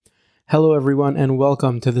Hello, everyone, and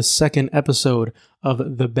welcome to the second episode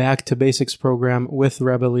of the Back to Basics program with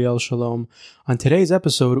Rabbi Liel Shalom. On today's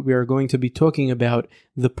episode, we are going to be talking about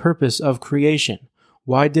the purpose of creation.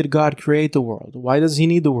 Why did God create the world? Why does He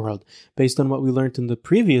need the world? Based on what we learned in the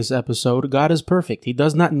previous episode, God is perfect. He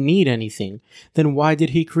does not need anything. Then why did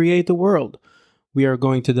He create the world? We are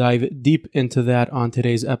going to dive deep into that on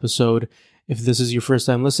today's episode. If this is your first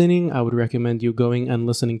time listening, I would recommend you going and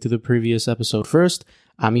listening to the previous episode first.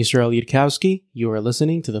 I'm Yisrael Yudkowsky. You are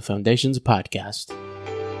listening to the Foundations Podcast.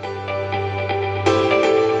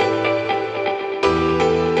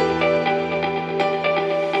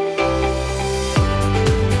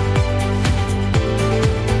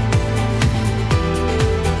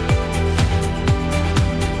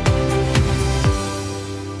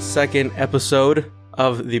 Second episode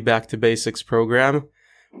of the Back to Basics program.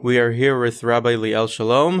 We are here with Rabbi Liel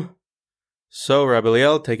Shalom. So, Rabbi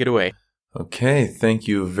Liel, take it away. Okay, thank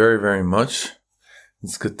you very, very much.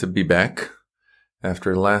 It's good to be back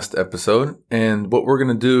after last episode. And what we're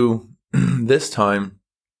going to do this time,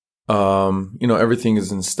 everything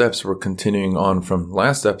is in steps. We're continuing on from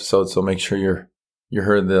last episode, so make sure you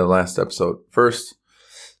heard the last episode first,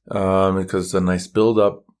 because it's a nice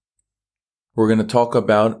build-up. We're going to talk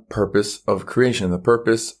about purpose of creation, the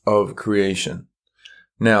purpose of creation.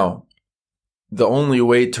 Now, the only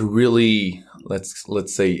way to really, let's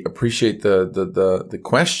say, appreciate the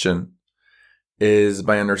question is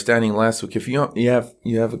by understanding last week. If you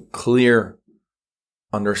have a clear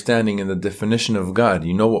understanding in the definition of God,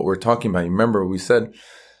 you know what we're talking about. Remember, we said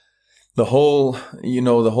the whole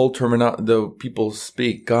terminology, the people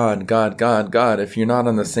speak God, God, God, God. If you're not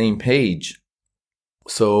on the same page,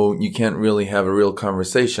 so you can't really have a real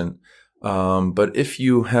conversation. But if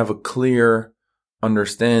you have a clear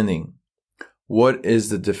understanding, what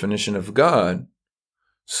is the definition of God?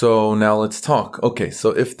 So now let's talk. Okay,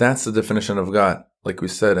 so if that's the definition of God, like we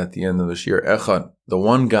said at the end of this year, Echad, the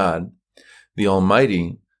one God, the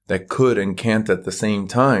Almighty, that could and can't at the same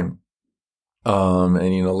time,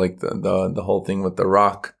 like the whole thing with the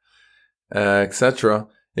rock, etc.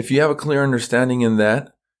 If you have a clear understanding in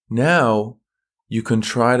that, now you can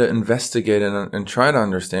try to investigate and try to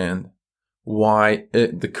understand why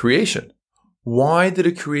the creation. Why did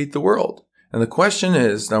it create the world? And the question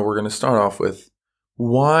is, now we're going to start off with,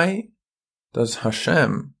 why does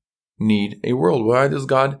Hashem need a world? Why does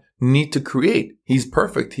God need to create? He's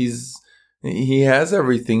perfect. He has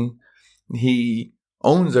everything. He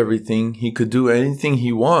owns everything. He could do anything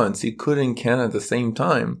he wants. He could and can at the same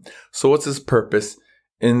time. So what's his purpose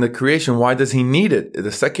in the creation? Why does he need it?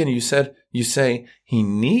 The second you say he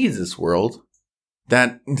needs this world,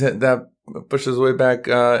 that pushes way back,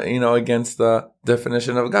 against the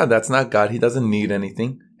definition of God. That's not God. He doesn't need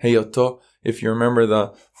anything. Heyoto, if you remember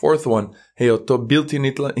the fourth one, Heyoto bilti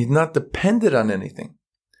nitla, he's not dependent on anything.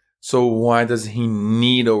 So why does he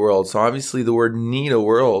need a world? So obviously the word need a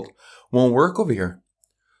world won't work over here.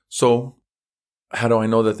 So how do I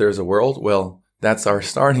know that there's a world? Well, that's our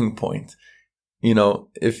starting point.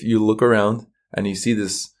 If you look around and you see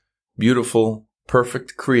this beautiful,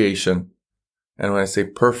 perfect creation, and when I say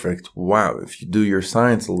perfect, wow, if you do your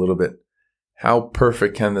science a little bit, how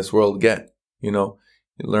perfect can this world get? You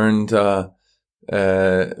learned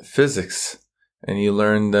physics, and you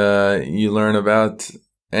learn about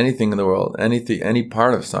anything in the world, any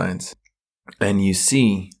part of science, and you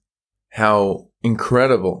see how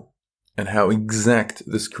incredible and how exact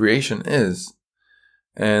this creation is.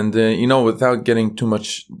 And, without getting too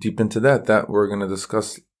much deep into that we're going to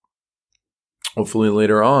discuss hopefully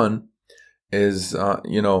later on, is,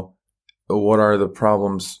 what are the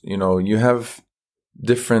problems? You have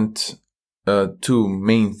different, two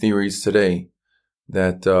main theories today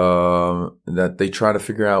that they try to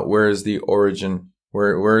figure out where is the origin,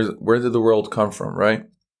 where did the world come from, right?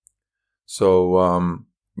 So,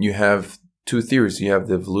 you have two theories. You have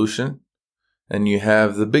the evolution and you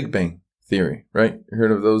have the Big Bang theory, right? You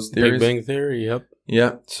heard of those theories? Big Bang theory, yep.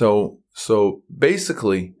 Yeah. So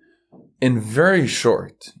basically, in very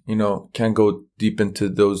short, can't go deep into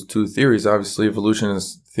those two theories. Obviously, evolution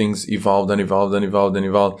is things evolved and evolved and evolved and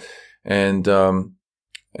evolved, and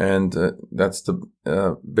that's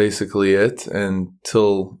basically it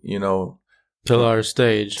until till our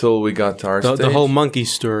stage, till we got to our stage. The whole monkey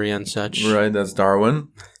story and such, right? That's Darwin,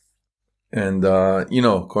 and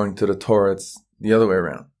according to the Torah, it's the other way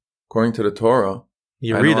around. According to the Torah,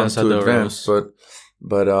 you read us too advanced,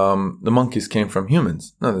 but the monkeys came from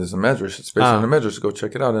humans. No, there's a medrash. It's based on a medrash. Go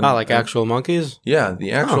check it out. Actual monkeys? Yeah,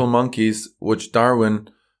 the actual monkeys, which Darwin,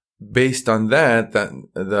 based on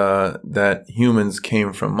that humans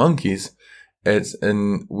came from monkeys.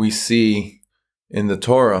 And we see in the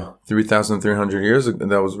Torah 3,300 years ago.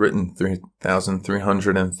 That was written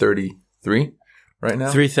 3,333 right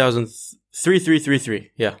now.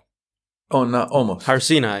 3,3333. Yeah. Oh, not almost. Har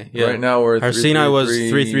Sinai. Yeah. Right now we're at Har Sinai was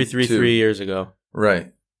 3,333 years ago.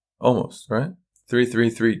 Right. Almost, right?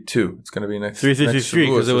 3,332. It's going to be next 3,333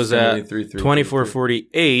 because it was at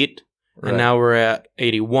 2448, and now we're at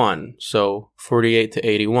 81. So 48 to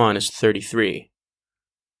 81 is 33.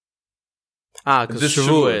 Because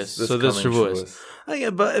Shavuos. So this Shavuos. Oh,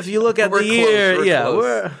 yeah, but if you look at the year,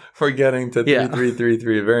 we're getting to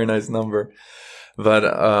 3,333. A very nice number. But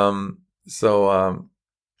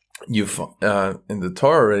you've in the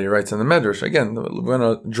Torah already writes in the Medrash. Again, we're going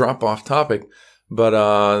to drop off topic, but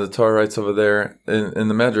the Torah writes over there in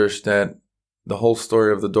the Medrash that the whole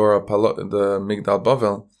story of the the Migdal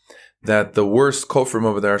Bavel, that the worst Kofrim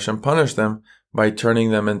over there, Hashem punished them by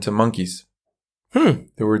turning them into monkeys.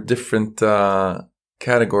 There were different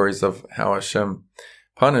categories of how Hashem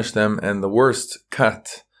punished them, and the worst the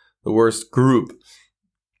worst group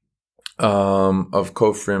of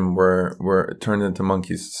Kofrim were turned into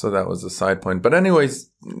monkeys. So that was a side point. But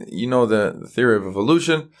anyways, you know the theory of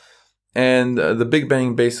evolution, and the Big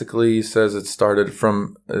Bang basically says it started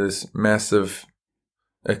from this massive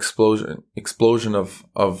explosion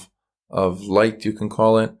of light, you can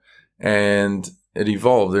call it, and it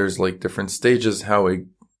evolved. There's like different stages how it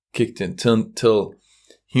kicked in till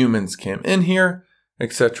humans came in here,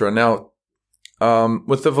 etc. Now,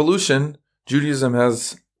 with evolution, Judaism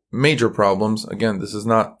has major problems. Again, this is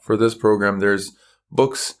not for this program. There's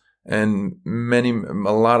books and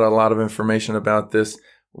a lot of information about this.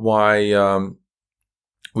 Why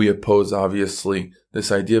we oppose, obviously,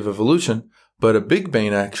 this idea of evolution. But a Big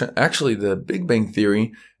Bang actually, the Big Bang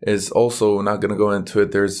theory is also not going to go into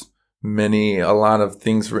it. There's a lot of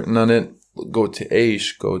things written on it. Go to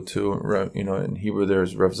Aish, in Hebrew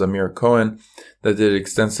there's Rav Zamir Cohen that did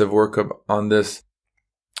extensive work on this.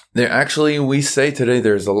 There actually, we say today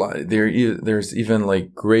there's a lot. There's even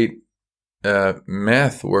like great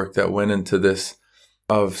math work that went into this,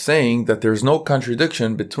 of saying that there's no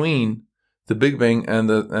contradiction between the Big Bang and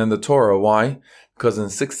the Torah. Why? Because in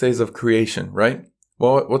 6 days of creation, right?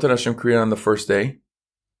 Well, what did Hashem create on the first day?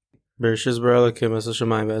 Bereshis bara Elokim es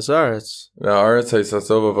hashamayim ve'es haaretz. Ve'haaretz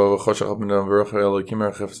ha'isatzo v'choshech al pnei v'roch Elokim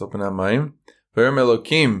erechef al pnei hamayim. Ve'erem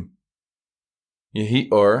Elokim yehi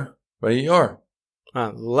or v'yehi or.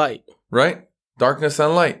 Light. Right? Darkness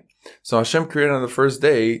and light. So Hashem created on the first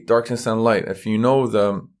day darkness and light. If you know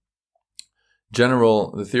the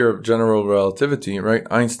theory of general relativity, right?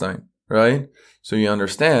 Einstein, right? So you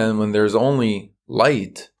understand when there's only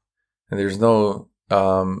light and there's no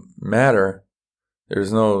matter,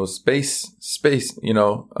 there's no space, there's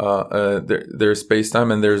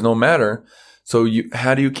space-time and there's no matter. So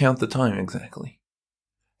how do you count the time exactly?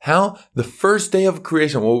 How? The first day of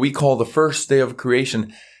creation, what we call the first day of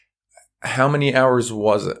creation, how many hours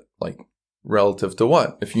was it? Like, relative to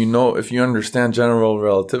what? If you understand general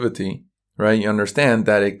relativity, right, you understand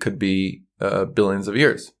that it could be billions of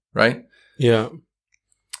years, right? Yeah.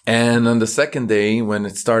 And on the second day, when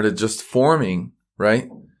it started just forming, right,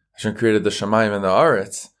 Hashem created the Shamayim and the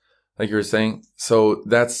Aretz, like you were saying. So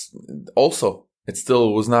that's also, it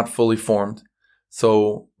still was not fully formed.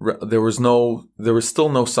 So there was still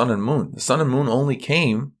no sun and moon. The sun and moon only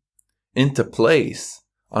came into place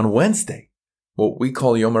on Wednesday, what we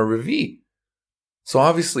call Yom HaRevi. So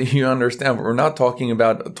obviously you understand, we're not talking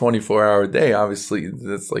about a 24-hour day. Obviously,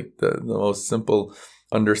 that's like the most simple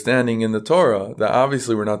understanding in the Torah, that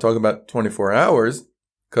obviously we're not talking about 24 hours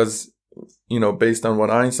because, based on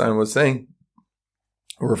what Einstein was saying,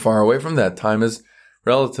 we're far away from that. Time is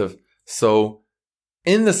relative. So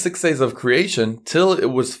in the 6 days of creation, till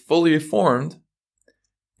it was fully formed,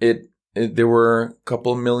 there were a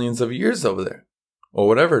couple millions of years over there, or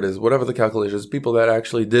whatever it is, whatever the calculations, people that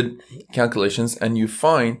actually did calculations, and you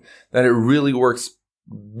find that it really works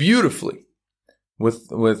beautifully with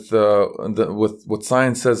what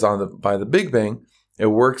science says by the Big Bang. It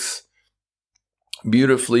works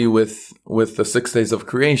beautifully with the 6 days of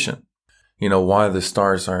creation. How are the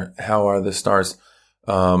stars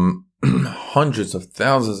hundreds of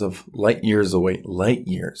thousands of light years away. Light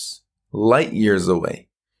years away.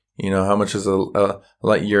 How much is a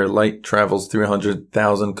light year? Light travels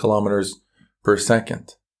 300,000 kilometers per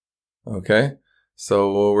second. Okay,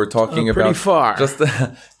 so we're talking about pretty far.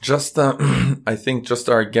 I think just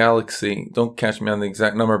our galaxy. Don't catch me on the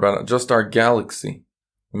exact number, but just our galaxy,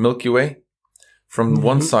 the Milky Way, from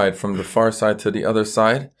one side, from the far side to the other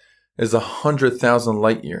side, is 100,000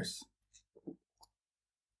 light years.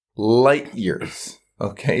 Light years.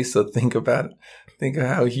 Okay, so think about it. Think of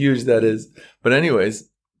how huge that is. But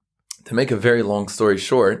anyways, to make a very long story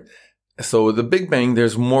short, so the Big Bang,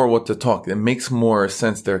 there's more what to talk. It makes more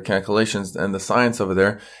sense, their calculations and the science over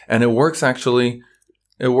there. And it works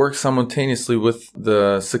simultaneously with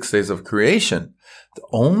the 6 days of creation. The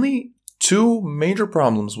only two major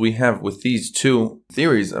problems we have with these two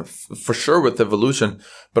theories, for sure with evolution,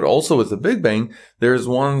 but also with the Big Bang, there's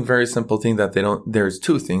one very simple thing that there's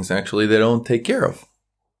two things actually they don't take care of.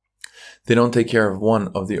 They don't take care of one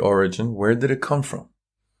of the origin. Where did it come from?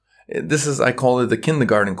 I call it the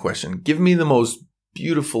kindergarten question. Give me the most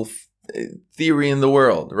beautiful theory in the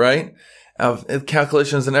world, right? Of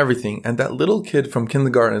calculations and everything. And that little kid from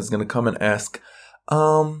kindergarten is going to come and ask,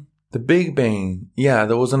 the Big Bang. Yeah,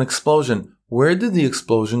 there was an explosion. Where did the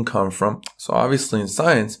explosion come from? So obviously in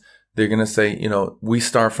science, they're going to say, we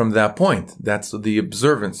start from that point. That's the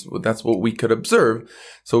observance. That's what we could observe.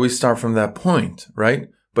 So we start from that point, right?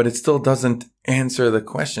 But it still doesn't answer the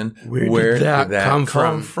question, where did that come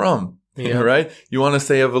from? Yeah. Right? You want to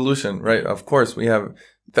say evolution, right? Of course, we have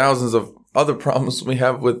thousands of other problems we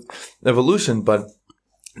have with evolution, but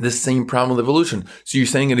this same problem with evolution. So you're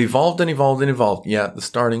saying it evolved and evolved and evolved. Yeah, the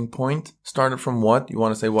starting point started from what? You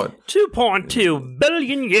want to say what? 2.2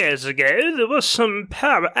 billion years ago, there was some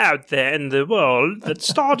power out there in the world that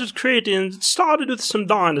started with some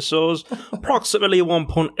dinosaurs approximately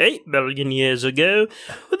 1.8 billion years ago.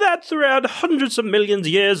 But that's around hundreds of millions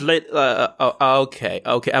of years later. Okay.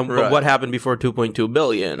 And Right. What happened before 2.2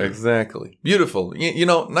 billion? Exactly. Beautiful.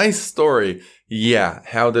 Nice story. Yeah.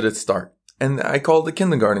 How did it start? And I call it the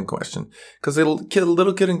kindergarten question because a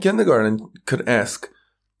little kid in kindergarten could ask,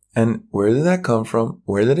 and where did that come from?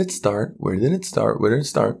 Where did it start? Where did it start? Where did it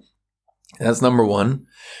start? That's number one.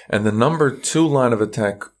 And the number two line of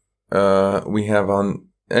attack we have on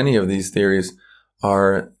any of these theories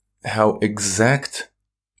are how exact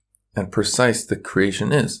and precise the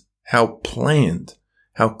creation is, how planned,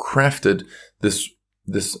 how crafted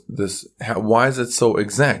why is it so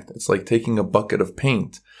exact? It's like taking a bucket of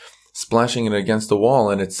paint, splashing it against the wall,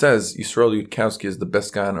 and it says Yisrael Yudkowsky is the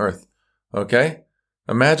best guy on earth. Okay?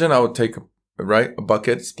 Imagine I would take a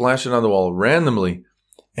bucket, splash it on the wall randomly,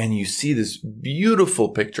 and you see this beautiful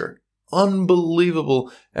picture.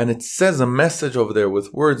 Unbelievable. And it says a message over there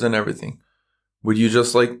with words and everything. Would you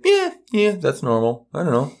just yeah, that's normal. I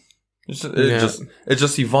don't know. It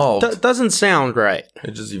just evolved. Doesn't sound right.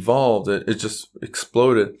 It just evolved. It just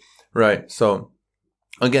exploded. Right. So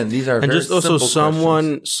again, these are and very just also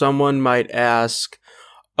simple someone might ask,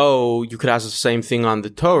 oh, you could ask the same thing on the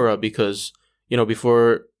Torah because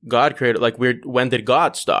before God created, when did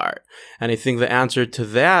God start? And I think the answer to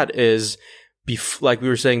that is, like we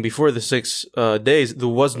were saying before the 6 days, there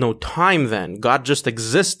was no time then. God just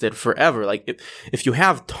existed forever. Like if you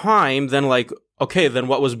have time, then okay, then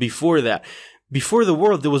what was before that? Before the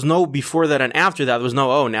world, there was no before that and after that. There was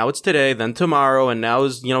no, now it's today, then tomorrow, and now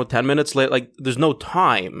is, 10 minutes late. There's no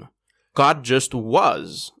time. God just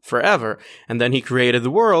was forever. And then he created the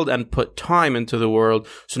world and put time into the world.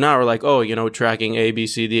 So now we're tracking A, B,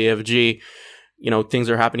 C, D, E, F, G. Things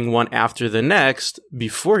are happening one after the next.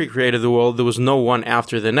 Before he created the world, there was no one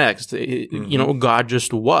after the next. God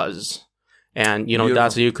just was. And,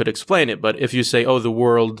 that's how you could explain it. But if you say, the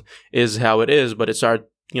world is how it is, but it started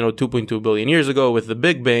 2.2 billion years ago with the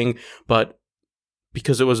Big Bang, but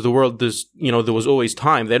because it was the world, there was always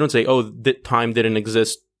time. They don't say, that time didn't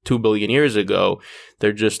exist 2 billion years ago.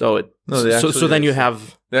 They're just, so then you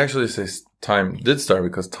have... They actually say time did start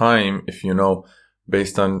because time, if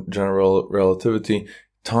based on general relativity,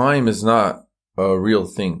 time is not a real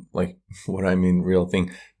thing. Like, what I mean real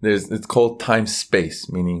thing? It's called time-space,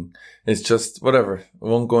 meaning it's just whatever. I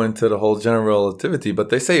won't go into the whole general relativity, but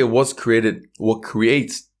they say it was created. What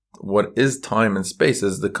creates what is time and space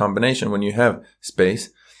is the combination. When you have space,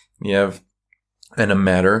 you have a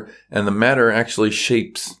matter, and the matter actually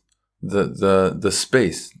shapes the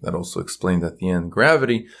space. That also explained at the end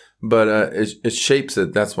gravity, but it shapes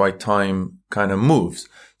it. That's why time kind of moves.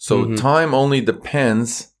 So time only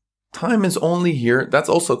depends. Time is only here. That's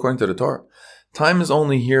also according to the Torah. Time is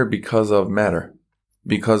only here because of matter,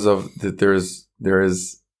 because of that there is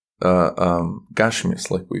gashmius,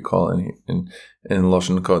 like we call it in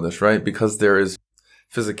Lashon Kodesh, right? Because there is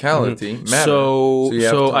physicality, matter. So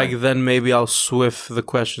then maybe I'll swift the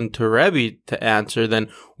question to Rebbe to answer. Then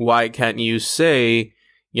why can't you say,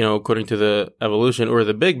 according to the evolution or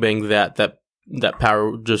the Big Bang, that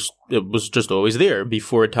power was just always there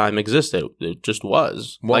before time existed. It just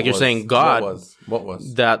was. You're saying God. What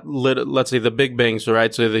was? That let's say the Big Bang. So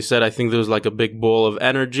right. So they said, I think there was a big ball of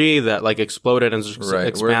energy that exploded and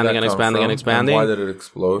expanding and expanding and expanding. And why did it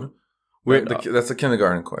explode? That's a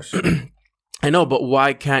kindergarten question. I know, but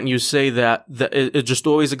why can't you say that it just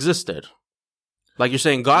always existed? Like you're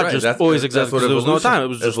saying, God Right, just always existed because there was no time. It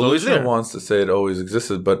was just always evolution there. wants to say it always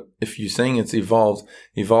existed, but if you're saying it's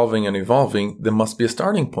evolving and evolving, there must be a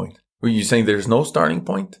starting point. Are you saying there's no starting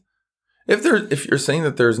point? If you're saying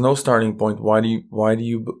that there's no starting point, why do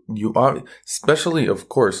you especially, of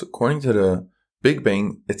course, according to the Big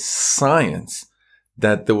Bang, it's science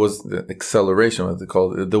that there was the acceleration, what they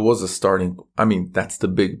call it. There was a starting. I mean, that's the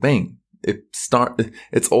Big Bang.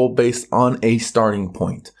 It's all based on a starting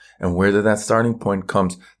point. And where did that starting point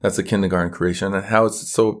comes? That's a kindergarten creation. And how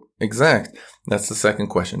it's so exact? That's the second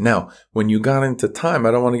question. Now, when you got into time,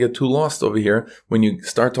 I don't want to get too lost over here. When you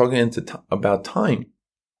start talking about time,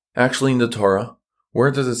 actually in the Torah,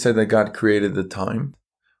 where does it say that God created the time?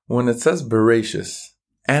 When it says Bereshis,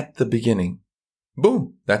 at the beginning,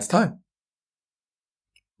 boom, that's time.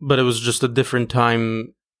 But it was just a different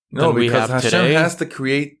time. No, we because have Hashem today. has to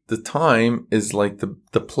create the time is like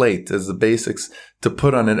the plate, is the basics to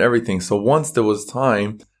put on it everything. So once there was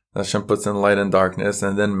time, Hashem puts in light and darkness,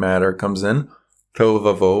 and then matter comes in. Tohu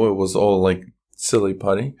vavo, it was all like silly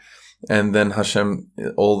putty. And then Hashem,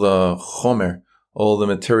 all the chomer, all the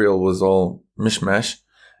material was all mishmash.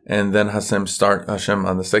 And then Hashem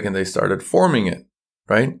on the second day started forming it,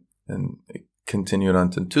 right? And it continued on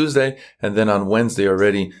to Tuesday, and then on Wednesday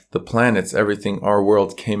already the planets, everything, our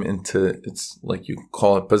world came into its, like you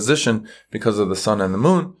call it, position because of the sun and the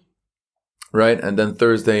moon, right? And then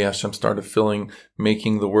Thursday Hashem started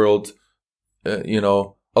making the world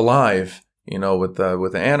alive, with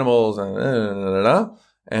the animals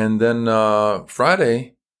and then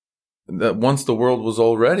Friday, that once the world was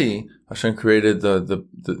all ready, Hashem created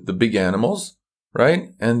the big animals, right?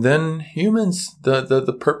 And then humans,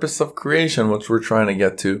 the purpose of creation, which we're trying to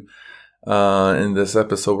get to in this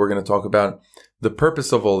episode. We're going to talk about the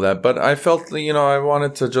purpose of all that. But I felt, I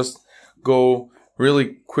wanted to just go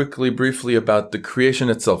really quickly, briefly about the creation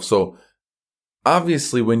itself. So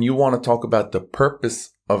obviously, when you want to talk about the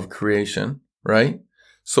purpose of creation, right?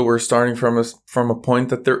 So we're starting from a point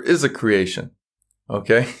that there is a creation,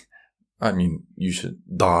 okay? I mean, you should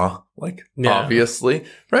obviously,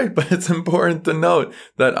 right? But it's important to note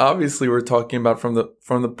that obviously we're talking about from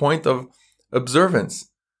the point of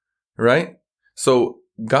observance, right? So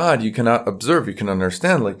God, you cannot observe, you can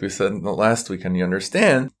understand, like we said in the last week, and you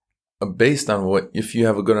understand based on if you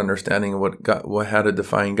have a good understanding of how to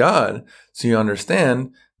define God, so you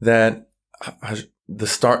understand that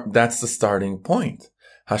that's the starting point.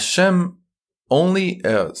 Hashem, only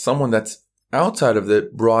someone that's outside of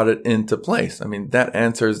it brought it into place. I mean, that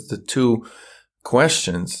answers the two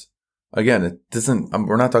questions. Again, it doesn't,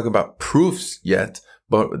 we're not talking about proofs yet,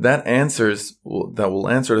 but that will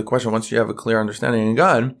answer the question once you have a clear understanding in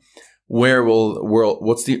God.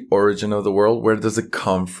 What's the origin of the world? Where does it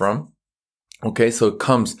come from? Okay, so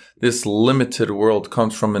this limited world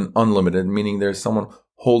comes from an unlimited, meaning there's someone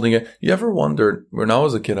holding it. You ever wondered, when I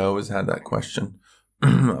was a kid, I always had that question.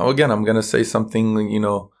 Again, I'm going to say something,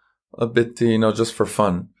 a bit, just for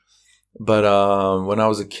fun. But when I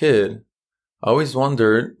was a kid, I always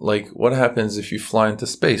wondered, like, what happens if you fly into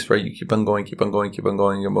space, right? You keep on going.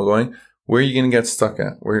 Where are you going to get stuck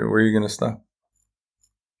at? Where are you going to stop?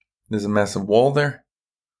 There's a massive wall there.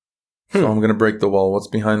 So I'm going to break the wall. What's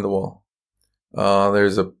behind the wall?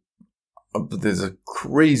 There's a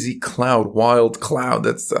crazy cloud, wild cloud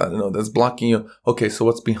that's blocking you. Okay, so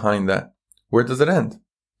what's behind that? Where does it end?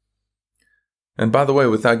 And by the way,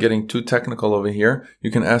 without getting too technical over here, you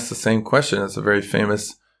can ask the same question. It's a very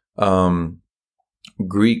famous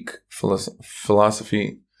Greek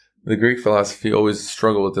philosophy. The Greek philosophy always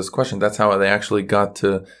struggled with this question. That's how they actually got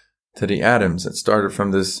to the atoms. It started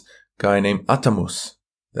from this guy named Atomus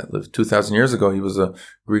that lived 2,000 years ago. He was a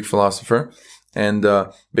Greek philosopher. And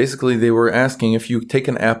basically they were asking, if you take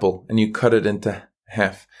an apple and you cut it into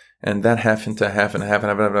half, and that half into half and half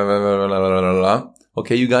and half,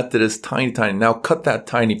 okay, you got to this tiny. Now cut that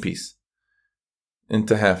tiny piece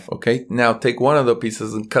into half, okay? Now take one of the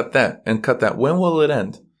pieces and cut that. When will it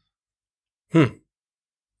end?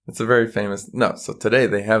 It's a very famous... No, so today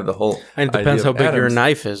they have the whole... And it depends how big your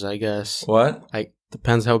knife is, I guess. What?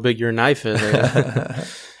 Depends how big your knife is.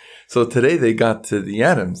 So today they got to the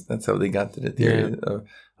atoms. That's how they got to the theory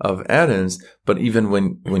of atoms. But even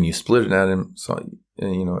when you split an atom, so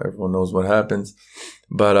everyone knows what happens.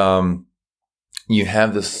 But you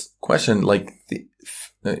have this question, like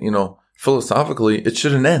philosophically, it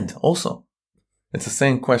shouldn't end. Also, it's the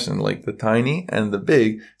same question, like the tiny and the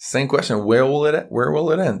big. Same question: where will it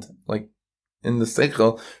end? Like in the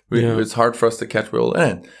seichel, it's hard for us to catch where it will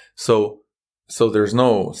end. So So there's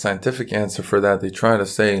no scientific answer for that. They try to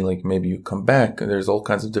say, like, maybe you come back, and there's all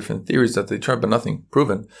kinds of different theories that they try, but nothing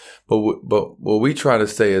proven. But what we try to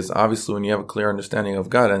say is, obviously, when you have a clear understanding of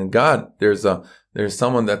God, and God, there's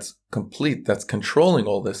someone that's complete, that's controlling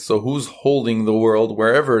all this. So who's holding the world,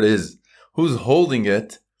 wherever it is? Who's holding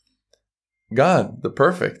it? God, the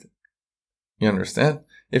perfect. You understand?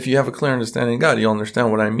 If you have a clear understanding of God, you'll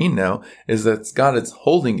understand what I mean now, is that it's God that's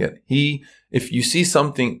holding it. If you see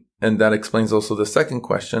something, and that explains also the second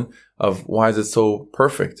question of why is it so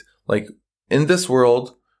perfect? Like, in this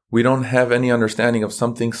world, we don't have any understanding of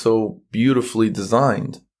something so beautifully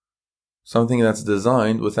designed. Something that's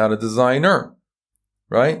designed without a designer,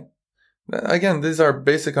 right? Again, these are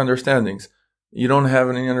basic understandings. You don't have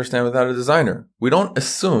any understanding without a designer. We don't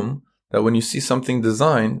assume that when you see something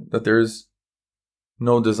designed, that there's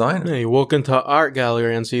no designer. Yeah, you walk into an art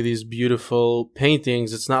gallery and see these beautiful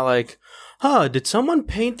paintings. It's not like, did someone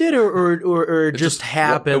paint it or it just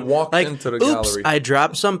happened? It walked like, into the oops, gallery. I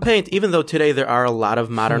dropped some paint. Even though today there are a lot of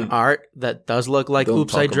modern art that does look like, Don't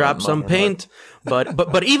oops, I talk dropped about some modern paint.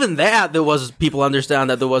 But even that, there was people understand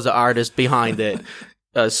that there was an artist behind it.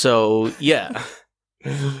 So yeah.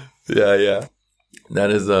 Yeah.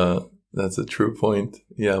 That's a true point.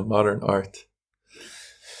 Yeah, modern art.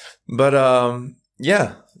 But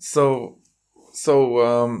yeah. So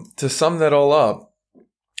to sum that all up,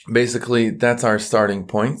 basically that's our starting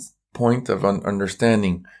point of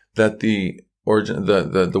understanding that the origin,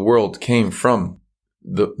 the world came from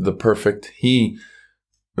the perfect. He,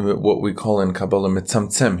 what we call in Kabbalah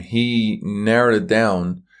mitzamtzem, he narrowed it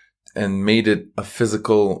down and made it a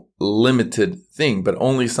physical limited thing, but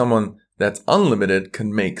only someone that's unlimited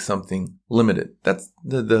can make something limited. That's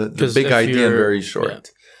the big idea in very short. Yeah.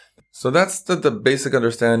 So that's the basic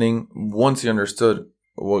understanding. Once you understood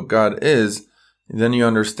what God is, then you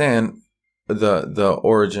understand the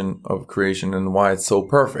origin of creation and why it's so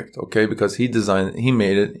perfect, okay? Because he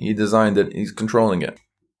made it, he designed it, he's controlling it.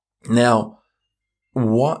 Now,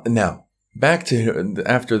 back to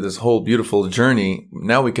after this whole beautiful journey,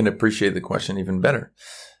 now we can appreciate the question even better.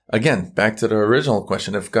 Again, back to the original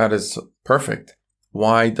question, if God is perfect,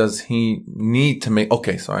 why does he need to make...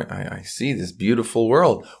 Okay, so I see this beautiful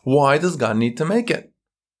world. Why does God need to make it?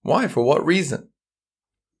 Why? For what reason?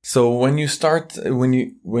 So when you start,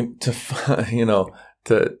 to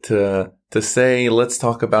say, let's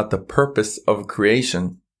talk about the purpose of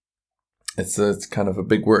creation, it's kind of a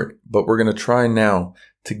big word, but we're going to try now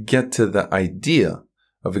to get to the idea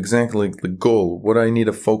of exactly the goal, what I need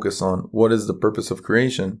to focus on, what is the purpose of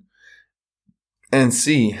creation, and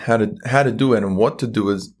see how to do it, and what to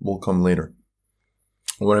do will come later.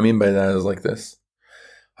 What I mean by that is like this.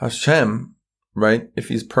 Hashem, right, if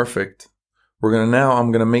he's perfect,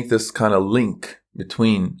 I'm going to make this kind of link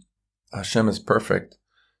between Hashem is perfect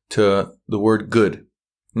to the word good.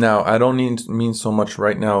 Now, I don't mean so much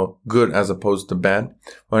right now good as opposed to bad.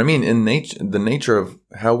 What I mean in the nature of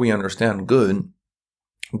how we understand good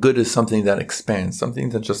is something that expands, something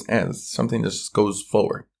that just adds, something that just goes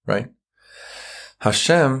forward, right?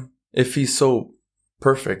 Hashem, if he's so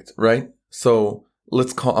perfect, right? So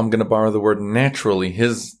I'm going to borrow the word naturally,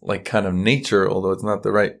 his like kind of nature, although it's not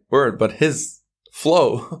the right word, but his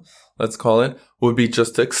flow, let's call it, would be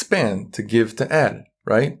just to expand, to give, to add,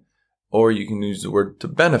 right? Or you can use the word to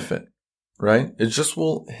benefit, right? It just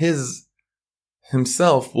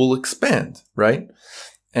himself will expand, right?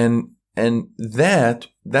 And that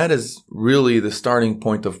is really the starting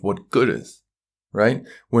point of what good is, right?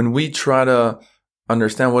 When we try to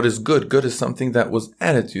understand what is good is something that was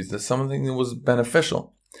added to you, that's something that was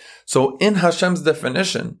beneficial. So in Hashem's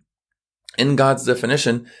definition, in God's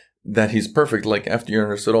definition, that he's perfect, like after you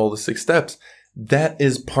understood all the 6 steps, that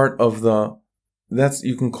is part of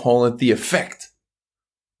you can call it the effect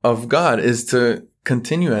of God, is to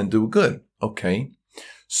continue and do good. Okay.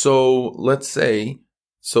 So let's say,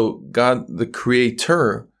 God, the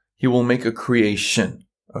creator, he will make a creation.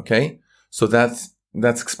 Okay. So that's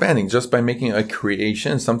expanding. Just by making a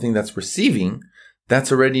creation, something that's receiving,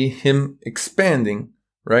 that's already him expanding,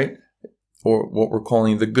 right? Or what we're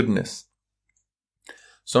calling the goodness.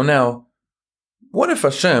 So now, what if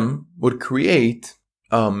Hashem would create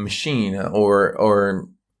a machine or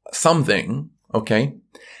something, okay,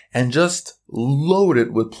 and just load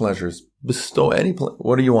it with pleasures, bestow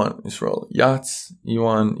what do you want, Israel? Yachts? You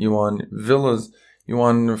want villas? You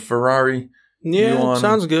want Ferrari? Yeah,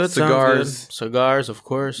 sounds good. Cigars. Sounds good. Cigars, of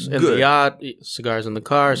course. In the yacht, cigars in the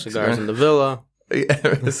car, cigars in the villa.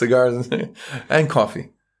 Cigars and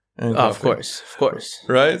coffee. Of course.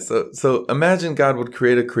 Right? So imagine God would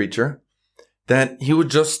create a creature that he would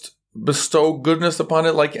just bestow goodness upon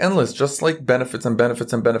it like endless, just like benefits and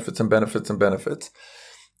benefits and benefits and benefits and benefits.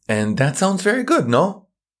 And that sounds very good, no?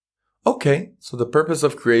 Okay, so the purpose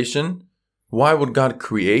of creation, why would God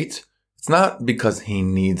create? It's not because he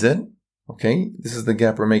needs it. Okay, this is the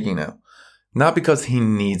gap we're making now. Not because he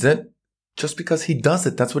needs it, just because he does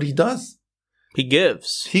it. That's what he does. He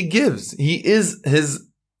gives. He gives. He is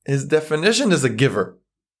his definition is a giver.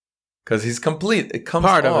 Because he's complete. It comes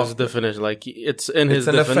part off. of his definition. Like it's in his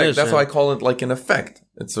an definition. Effect. That's why I call it like an effect.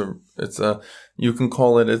 You can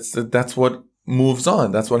call it, that's what moves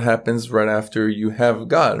on. That's what happens right after you have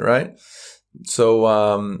God, right?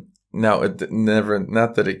 So, now it never,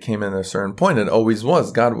 not that it came in at a certain point. It always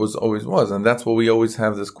was. God always was. And that's what we always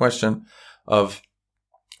have this question of,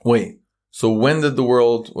 wait, so when did the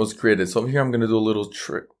world was created? So here I'm going to do a little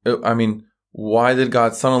trick. I mean, why did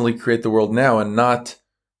God suddenly create the world now and not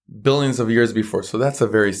billions of years before? So that's a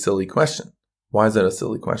very silly question. Why is that a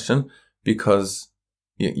silly question? Because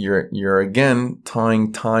you're again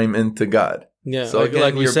tying time into God. Yeah, so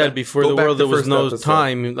like we said before the world, there was no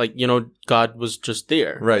time. Like, God was just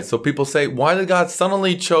there. Right. So people say, why did God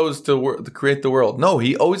suddenly chose to create the world? No,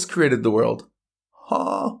 he always created the world.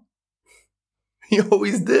 Huh? He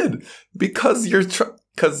always did. Because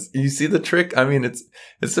because you see the trick? I mean,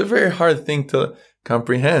 it's a very hard thing to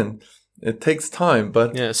comprehend. It takes time,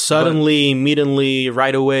 but suddenly, immediately,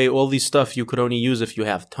 right away, all these stuff you could only use if you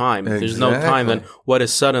have time. If there's no time, then what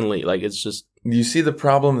is suddenly? Like, it's just. You see the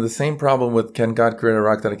problem, the same problem with, can God create a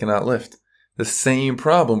rock that it cannot lift? The same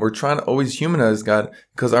problem. We're trying to always humanize God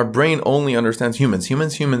because our brain only understands humans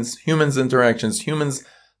interactions, humans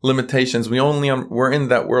limitations. We're in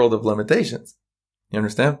that world of limitations. You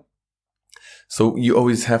understand? So you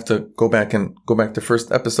always have to go back to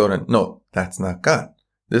first episode and no, that's not God.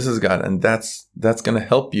 This is God. And that's going to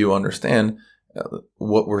help you understand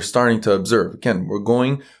what we're starting to observe. Again,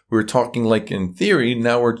 we're talking like in theory.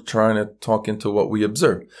 Now we're trying to talk into what we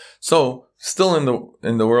observe. So still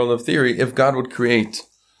in the world of theory, if God would create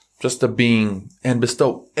just a being and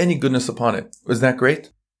bestow any goodness upon it, is that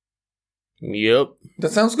great? Yep.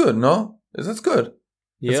 That sounds good. No, that's good.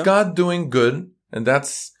 Yep. It's God doing good, and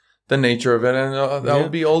that's the nature of it, and that will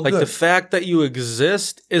be all good. Like the fact that you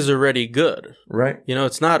exist is already good. Right.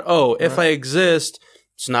 It's not, if I exist,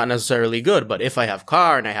 it's not necessarily good, but if I have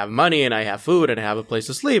car and I have money and I have food and I have a place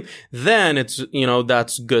to sleep, then it's,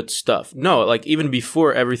 that's good stuff. No, like even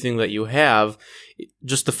before everything that you have,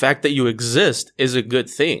 just the fact that you exist is a good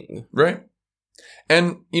thing. Right.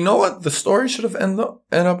 And you know what? The story should have end up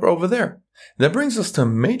over there. That brings us to a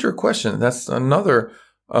major question. That's another,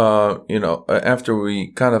 after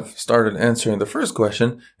we kind of started answering the first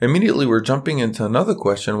question, immediately we're jumping into another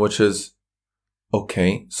question, which is,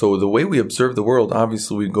 okay, so the way we observe the world,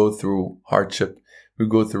 obviously we go through hardship. We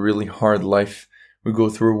go through really hard life. We go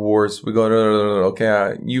through wars. We go,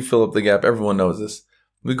 okay, you fill up the gap. Everyone knows this.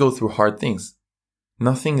 We go through hard things.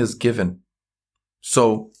 Nothing is given.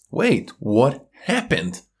 So, wait, what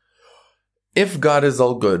happened? If God is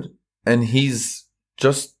all good and he's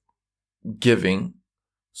just giving,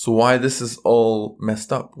 so why this is all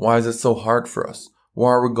messed up? Why is it so hard for us? Why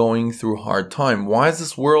are we going through a hard time? Why is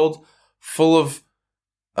this world full of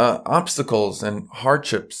obstacles and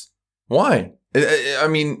hardships? Why? I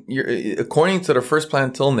mean, according to the first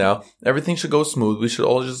plan till now, everything should go smooth. We should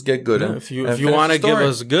all just get good. Yeah, if you want to give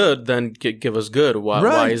us good, then give us good.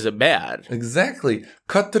 Why is it bad? Exactly.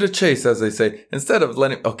 Cut to the chase, as they say. Instead of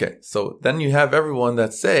letting... Okay, so then you have everyone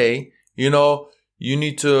that say, you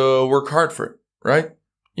need to work hard for it, right?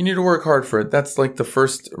 You need to work hard for it. That's like the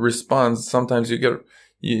first response. Sometimes you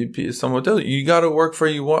get... someone will tell you got to work for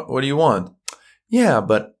what do you want? Yeah,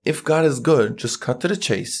 but if God is good, just cut to the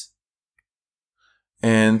chase.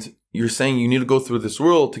 And you're saying you need to go through this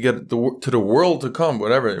world to get to the world to come,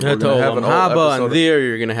 whatever. We're going to have an Haba, and there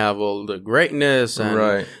you're going to have all the greatness. And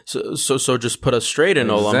right. So just put us straight in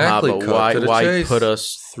Olam Haba. Why put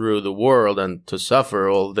us through the world and to suffer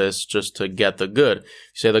all this just to get the good?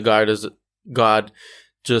 You say God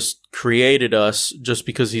just created us just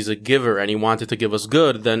because he's a giver and he wanted to give us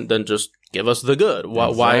good, then just give us the good.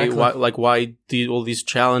 Why all these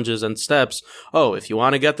challenges and steps? Oh, if you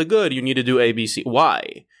want to get the good, you need to do A, B, C.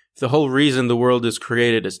 Why? If the whole reason the world is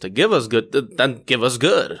created is to give us good, then give us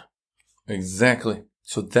good. Exactly.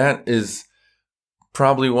 So that is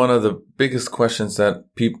probably one of the biggest questions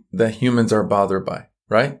that humans are bothered by,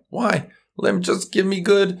 right? Why? Let me just give me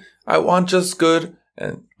good. I want just good.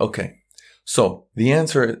 And okay. So the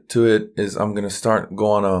answer to it is I'm going to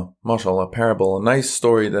go on a parable, a nice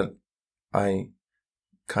story that I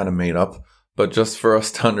kind of made up, but just for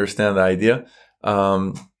us to understand the idea.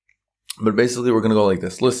 But basically we're going to go like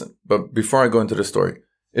this. Listen, but before I go into the story,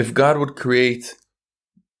 if God would create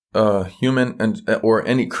a human or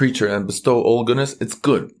any creature and bestow all goodness, it's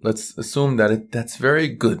good. Let's assume that that's very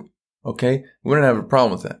good. Okay? We don't have a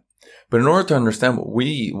problem with that. But in order to understand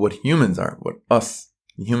what humans are, what us,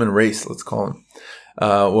 the human race, let's call them,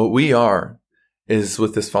 what we are is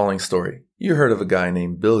with this following story. You heard of a guy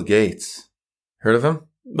named Bill Gates. Heard of him?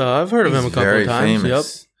 I've heard of him a couple of times.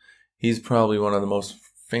 Famous. Yep. He's probably one of the most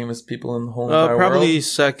famous people in the whole entire probably world.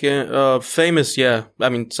 Second famous, yeah. I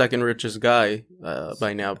mean, second richest guy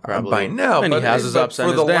by now, probably. By now. And he has his ups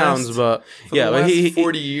and his downs, but yeah. For the last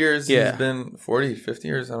 40 years, yeah. He's been 40, 50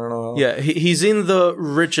 years, I don't know how. Yeah, he's in the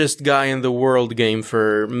richest guy in the world game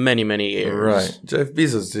for many, many years. Right. Jeff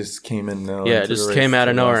Bezos just came in now. Yeah, just came out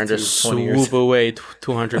of nowhere and just swoop away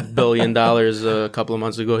 $200 billion a couple of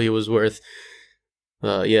months ago he was worth.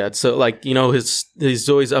 Yeah, so like, you know, he's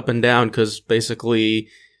always up and down because basically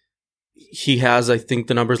he has, I think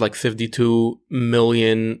the number's like 52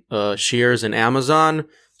 million shares in Amazon.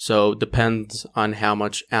 So depends on how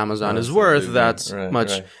much Amazon is worth. That's how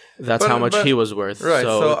much he was worth. Right.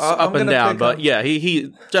 So it's up and down. But yeah,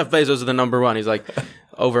 he Jeff Bezos is the number one. He's like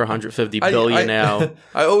over 150 billion now.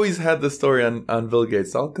 I always had the story on Bill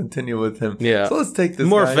Gates. So I'll continue with him. Yeah. So let's take this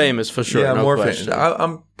more guy. Famous for sure. Yeah, no more question. famous.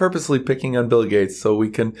 I'm purposely picking on Bill Gates so we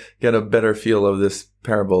can get a better feel of this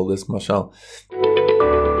parable, this mashal.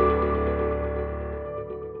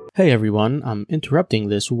 Hey everyone, I'm interrupting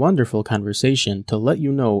this wonderful conversation to let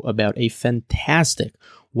you know about a fantastic,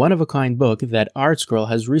 one-of-a-kind book that ArtScroll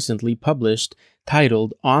has recently published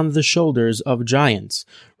titled On the Shoulders of Giants.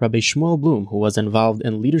 Rabbi Shmuel Bloom, who was involved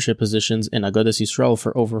in leadership positions in Agudas Yisrael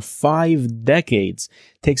for over 5 decades,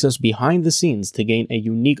 takes us behind the scenes to gain a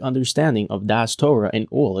unique understanding of Das Torah in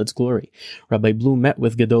all its glory. Rabbi Bloom met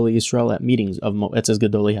with Gedolei Yisrael at meetings of Moetzes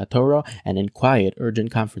Gedolei HaTorah and in quiet, urgent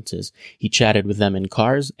conferences. He chatted with them in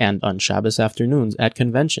cars and on Shabbos afternoons at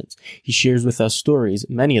conventions. He shares with us stories,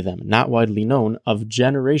 many of them not widely known, of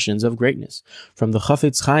generations of greatness. From the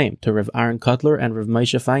Chafetz Chaim to Rav Aaron Kotler and Rav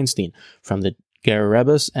Moshe Feinstein, from the Ger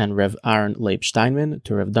Rebbes and Rev Aaron Leib Steinman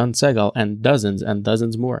to Rev Dan Segal and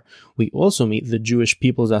dozens more. We also meet the Jewish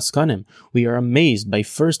people's Askanim. We are amazed by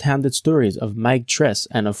first-handed stories of Mike Tress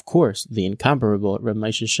and, of course, the incomparable Reb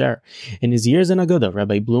Moshe Sher. In his years in Aguda,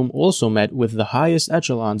 Rabbi Bloom also met with the highest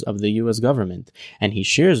echelons of the U.S. government, and he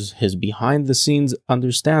shares his behind-the-scenes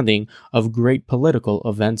understanding of great political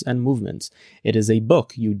events and movements. It is a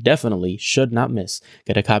book you definitely should not miss.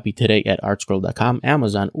 Get a copy today at artscroll.com,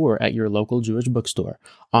 Amazon, or at your local Jewish bookstore.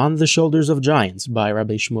 On the Shoulders of Giants by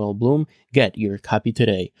Rabbi Shmuel Bloom. Get your copy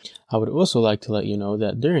today. I would also like to let you know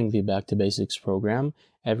that during the Back to Basics program,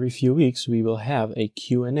 every few weeks we will have a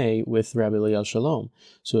Q&A with Rabbi Liel Shalom.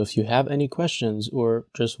 So if you have any questions or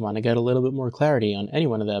just want to get a little bit more clarity on any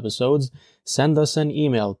one of the episodes, send us an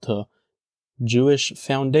email to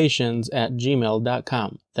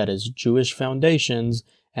jewishfoundations@gmail.com. That is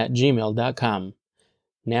jewishfoundations@gmail.com.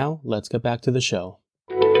 Now, let's get back to the show.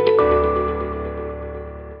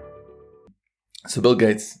 So Bill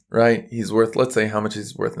Gates, right? He's worth, let's say how much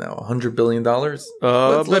he's worth now? $100 billion? A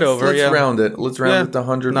bit over, let's yeah. round it. Let's round it to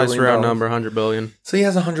 $100 nice billion. Nice round number, $100 billion. So he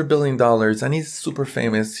has $100 billion and he's super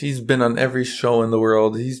famous. He's been on every show in the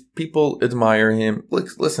world. People admire him.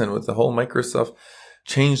 Listen, with the whole Microsoft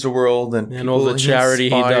change the world and all the charity he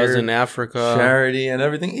does in Africa. Charity and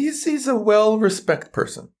everything. He's a well-respected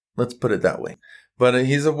person. Let's put it that way. But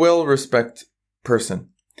he's a well-respected person.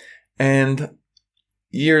 And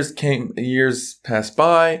years passed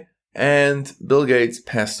by, and Bill Gates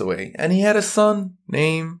passed away. And he had a son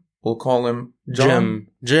named, we'll call him John.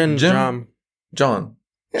 John. Yeah.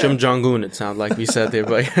 Kim Jong-un, it sounds like we said there,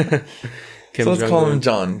 but Kim so let's call him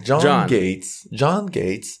John. John Gates. John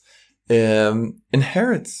Gates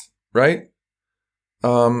inherits, right?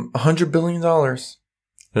 $100 billion.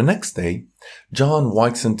 The next day, John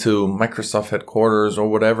walks into Microsoft headquarters or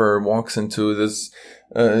whatever, walks into this,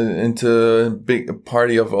 into a big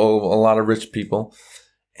party of a lot of rich people.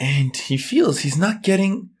 And he feels he's not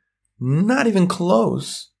even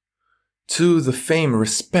close to the fame,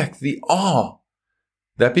 respect, the awe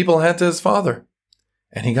that people had to his father.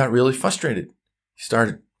 And he got really frustrated. He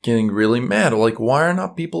started getting really mad. Like, why are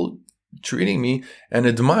not people treating me and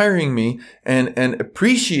admiring me and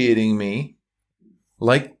appreciating me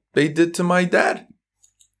like they did to my dad?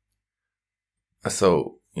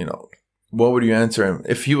 So, what would you answer him?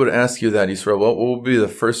 If he would ask you that, Yisrael, what would be the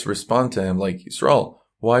first response to him? Like, Yisrael,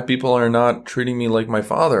 why people are not treating me like my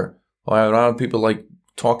father? Why are not people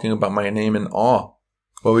talking about my name in awe?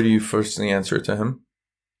 What would you firstly answer to him?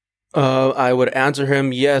 I would answer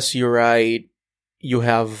him, yes, you're right. You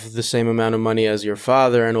have the same amount of money as your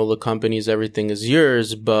father and all the companies, everything is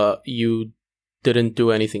yours, but you didn't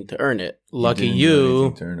do anything to earn it. Lucky didn't do you,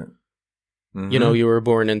 anything to earn it. Mhm. you know, you were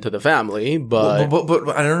born into the family, but But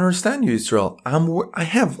I don't understand you, Israel.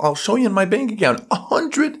 I'll show you in my bank account,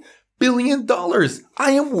 $100 billion.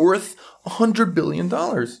 I am worth $100 billion.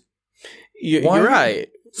 you're right.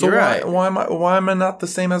 So you're right. why am I not the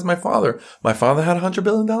same as my father? My father had $100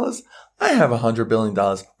 billion. I have $100 billion.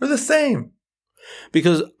 We're the same.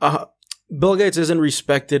 Because Bill Gates isn't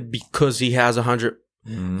respected because he has $100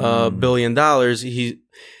 billion.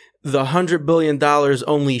 The $100 billion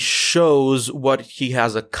only shows what he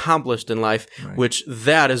has accomplished in life, Right. which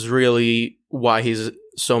that is really why he's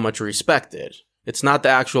so much respected. It's not the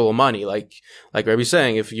actual money. Like Rebbe's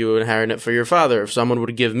saying, if you inherit it for your father, if someone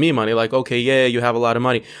would give me money, like, okay, yeah, you have a lot of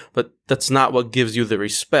money, but that's not what gives you the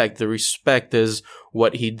respect. The respect is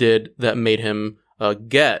what he did that made him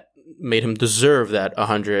deserve that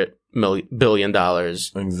 $100 billion.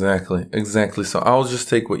 Exactly. So I'll just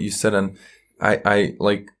take what you said and I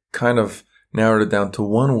like kind of narrowed it down to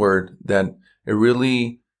one word that it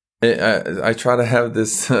really, I try to have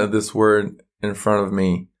this, this word in front of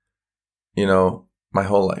me, you know, my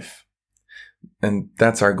whole life. And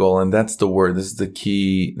that's our goal. And that's the word. This is the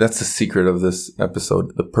key. That's the secret of this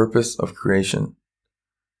episode. The purpose of creation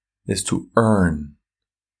is to earn.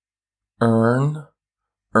 Earn.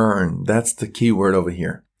 That's the key word over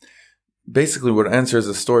here. Basically, what answers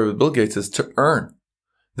the story with Bill Gates is to earn.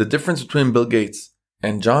 The difference between Bill Gates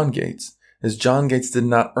and John Gates is John Gates did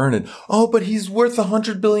not earn it. Oh, but he's worth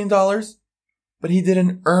 $100 billion. But he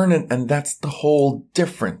didn't earn it. And that's the whole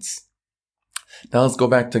difference. Now let's go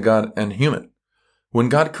back to God and human. When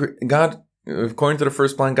God, according to the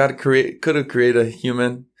first plan, God could have created a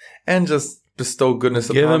human and just bestow goodness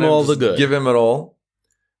upon him. Give him all the good. Give him it all.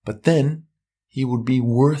 But then he would be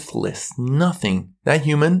worthless. Nothing. That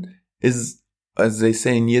human is, as they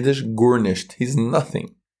say in Yiddish, gurnished. He's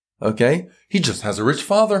nothing. Okay? He just has a rich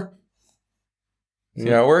father. See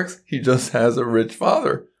how it works? He just has a rich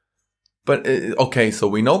father. But, okay, so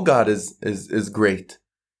we know God is great.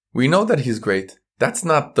 We know that he's great. That's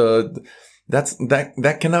not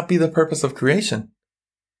that cannot be the purpose of creation.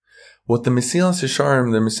 What the Mesilas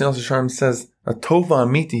Yesharim says, a tova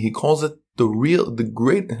amiti, he calls it the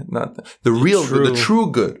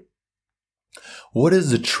true good. What is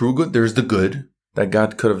the true good? There's the good that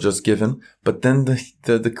God could have just given, but then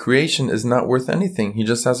the creation is not worth anything. He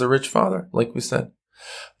just has a rich father, like we said.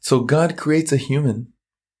 So God creates a human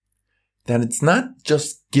that it's not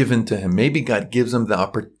just given to him. Maybe God gives him the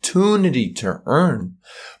opportunity to earn.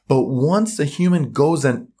 But once the human goes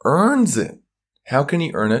and earns it, how can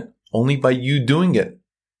he earn it? Only by you doing it.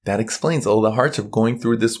 That explains all the hardship going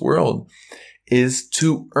through this world is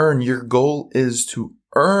to earn. Your goal is to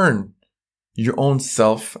earn your own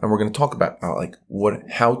self. And we're going to talk about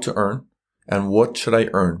how to earn and what should I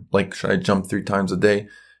earn? Like, should I jump 3 times a day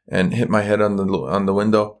and hit my head on the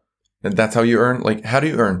window? And that's how you earn? Like, how do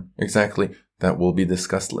you earn? Exactly. That will be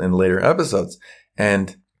discussed in later episodes.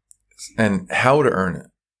 And how to earn it,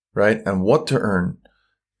 right? And what to earn,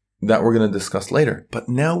 that we're going to discuss later. But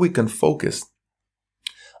now we can focus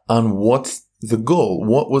on what's the goal.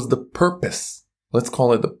 What was the purpose? Let's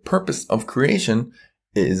call it the purpose of creation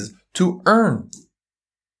is to earn.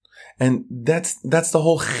 And that's the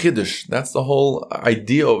whole chiddush. That's the whole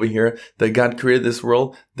idea over here that God created this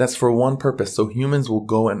world. That's for one purpose. So humans will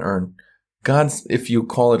go and earn. God's, if you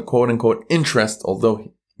call it quote unquote interest,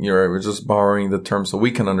 although we're just borrowing the term so we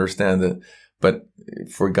can understand it. But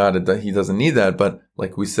for God, he doesn't need that. But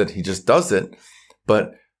like we said, he just does it.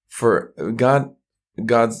 But for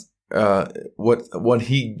God's, what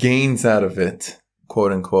he gains out of it,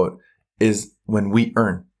 quote unquote, is when we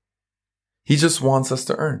earn. He just wants us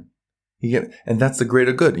to earn. And that's the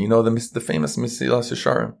greater good. You know, the famous Mesilas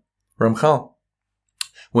Yesharim, Ramchal,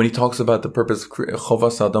 when he talks about the purpose of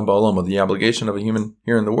Chovas Adam Ba'olam, the obligation of a human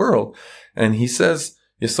here in the world, and he says,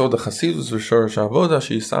 Yesod HaChasidus v'Shorosh HaAvoda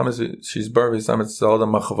she'izbar v'yisamet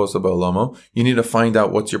Adam ma'chavos ba'olamo. You need to find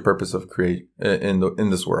out what's your purpose of create in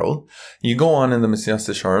this world. You go on in the Mesilas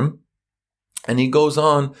Yesharim, and he goes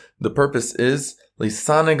on. The purpose is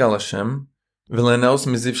Lisaneg al Hashem v'lenaos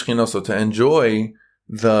miziv shchinoso, to enjoy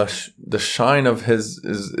the shine of his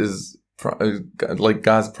like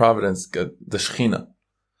God's providence, the Shechina.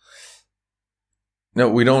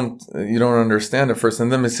 No, you don't understand it first.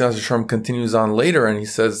 And then Mesilas Yesharim continues on later and he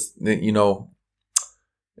says that,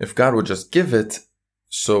 if God would just give it,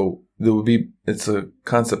 so it's a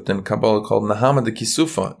concept in Kabbalah called Nahama de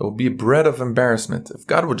Kisufa. It will be bread of embarrassment. If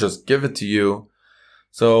God would just give it to you,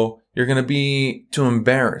 so you're going to be too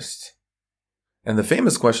embarrassed. And the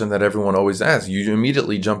famous question that everyone always asks, you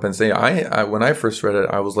immediately jump and say, when I first read it,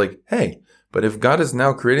 I was like, hey, But if God is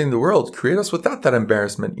now creating the world, create us without that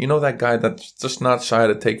embarrassment. You know, that guy that's just not shy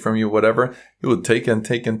to take from you whatever, he will take and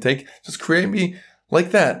take and take. Just create me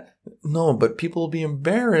like that. No, but people will be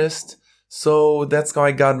embarrassed. So that's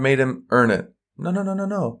why God made him earn it.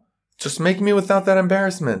 No. Just make me without that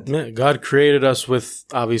embarrassment. Yeah, God created us with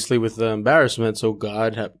the embarrassment, so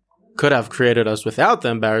God could have created us without the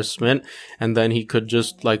embarrassment, and then he could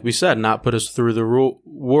just, like we said, not put us through the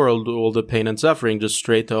world, all the pain and suffering, just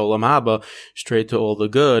straight to Olam Haba, straight to all the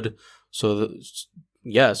good. So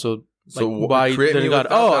why did God,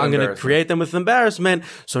 I'm going to create them with embarrassment,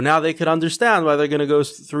 so now they could understand why they're going to go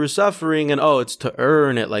through suffering, and it's to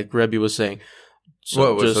earn it, like Rebbe was saying.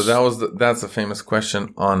 So that's a famous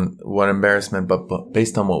question on what embarrassment, but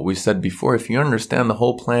based on what we said before, if you understand the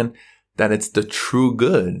whole plan, that it's the true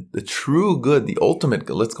good, the ultimate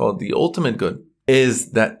good, let's call it the ultimate good,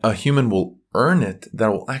 is that a human will earn it, that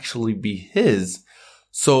will actually be his.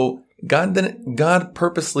 So God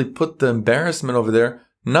purposely put the embarrassment over there,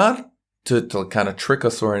 not to kind of trick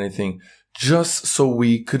us or anything, just so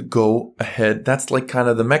we could go ahead. That's like kind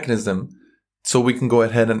of the mechanism, so we can go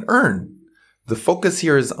ahead and earn. The focus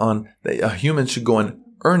here is on that a human should go and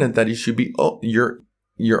earn it, that you should be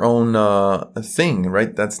your own thing,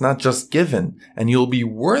 right? That's not just given, and you'll be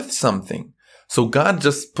worth something. So God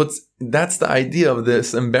just that's the idea of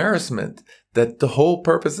this embarrassment, that the whole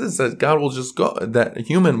purpose is that God will just go, that a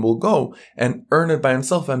human will go and earn it by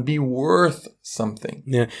himself and be worth something.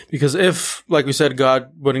 Yeah, because if, like we said,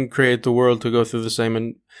 God wouldn't create the world to go through the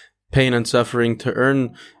same pain and suffering to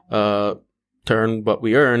earn what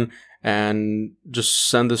we earn, and just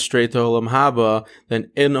send us straight to Olam Haba, then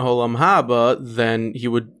in Olam Haba, then he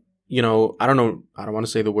would, I don't want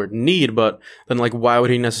to say the word need, but then why would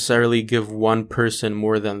he necessarily give one person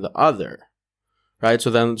more than the other? Right?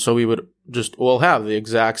 So we would just all have the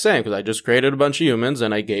exact same, because I just created a bunch of humans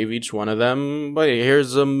and I gave each one of them,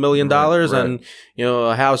 here's $1 million right. And,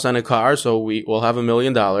 a house and a car. So we all have $1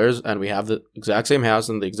 million and we have the exact same house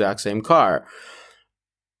and the exact same car.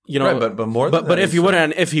 Right, but more than but if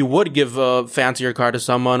he would give a fancier car to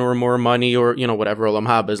someone or more money or whatever Olam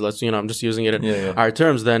Haba is, I'm just using it in our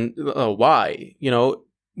terms, then why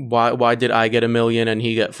why did I get $1 million and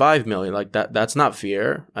he get $5 million? That's not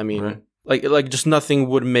fair. I mean, right. Just nothing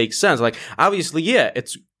would make sense. Obviously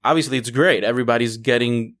it's great, everybody's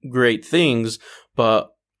getting great things, but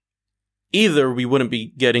either we wouldn't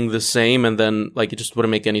be getting the same, and then it just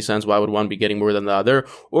wouldn't make any sense. Why would one be getting more than the other?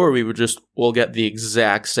 Or we would just all get the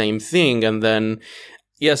exact same thing, and then,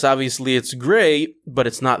 yes, obviously it's great, but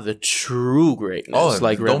it's not the true greatness.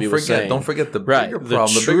 Rebbe was saying. Don't forget the bigger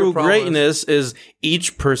problem. The true greatness is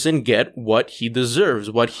each person get what he deserves,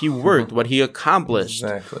 what he worked, what he accomplished.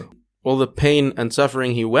 Exactly. All the pain and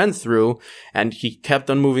suffering he went through, and he kept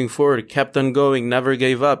on moving forward, kept on going, never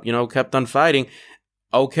gave up, kept on fighting.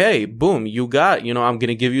 Okay, boom, you got, I'm going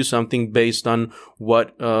to give you something based on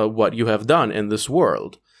what you have done in this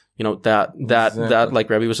world. That, like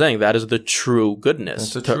Rebbe was saying, that is the true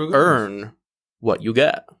goodness, earn what you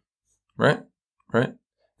get. Right.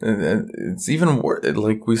 And it's even worse.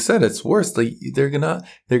 Like we said, it's worse. They're gonna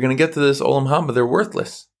get to this Olam Haba. They're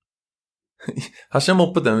worthless. Hashem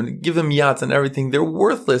will put them, give them yachts and everything. They're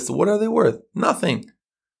worthless. What are they worth? Nothing.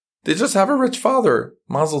 They just have a rich father.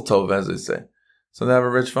 Mazel tov, as they say. So they have a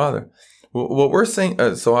rich father. What we're saying,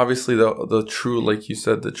 so obviously the true, like you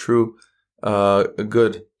said, the true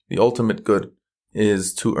good, the ultimate good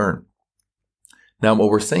is to earn. Now, what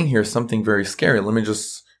we're saying here is something very scary. Let me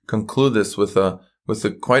just conclude this with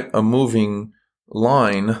quite a moving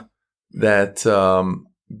line that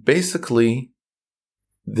basically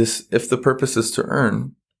this, if the purpose is to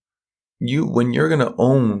earn, when you're going to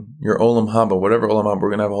own your Olam Haba, whatever Olam Haba, we're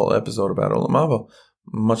going to have a whole episode about Olam Haba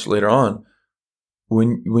much later on.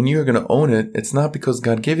 When you're going to own it, it's not because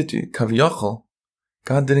God gave it to you. Kaviyachol,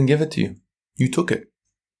 God didn't give it to you. You took it.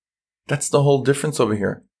 That's the whole difference over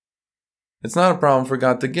here. It's not a problem for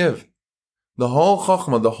God to give. The whole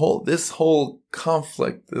chokhmah, this whole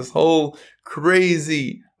conflict, this whole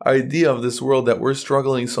crazy idea of this world that we're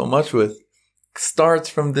struggling so much with starts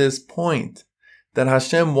from this point that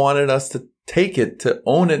Hashem wanted us to take it, to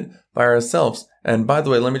own it by ourselves. And by the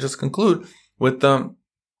way, let me just conclude with the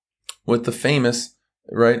famous,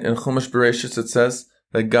 right, in Chumash Bereshit it says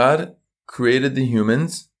that God created the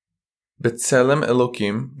humans, B'Tselem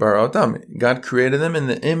Elokim bara Adam. God created them in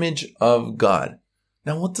the image of God.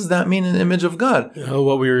 Now, what does that mean, in the image of God?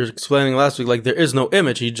 What we were explaining last week, there is no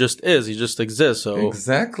image. He just is. He just exists. So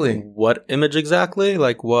exactly. What image exactly?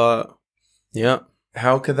 What? Yeah.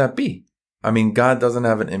 How could that be? I mean, God doesn't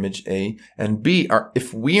have an image, A, and B,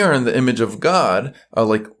 if we are in the image of God,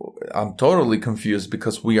 I'm totally confused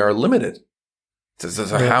because we are limited.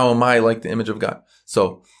 So how am I like the image of God?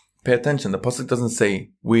 So pay attention. The pasuk doesn't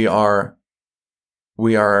say we are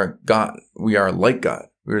God. We are like God.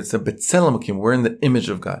 We're in the image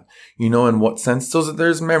of God. You know, in what sense? So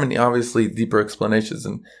there's many, obviously, deeper explanations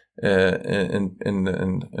in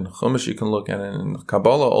Chumash you can look at it, in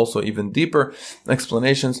Kabbalah also even deeper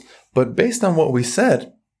explanations. But based on what we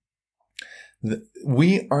said,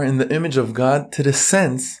 we are in the image of God to the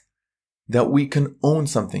sense that we can own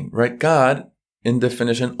something, right? God, in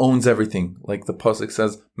definition, owns everything. Like the pasuk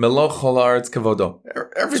says, Melach chol haaretz kevodo.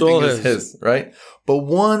 Everything is his, right? But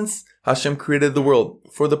once Hashem created the world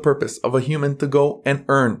for the purpose of a human to go and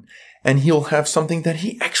earn, and he'll have something that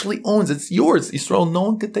he actually owns. It's yours, Yisrael. No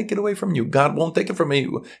one can take it away from you. God won't take it from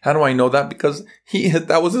you. How do I know that? Because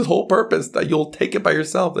that was his whole purpose, that you'll take it by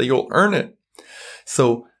yourself, that you'll earn it.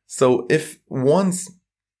 So if once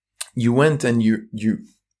you went and you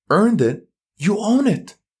earned it, you own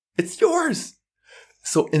it. It's yours.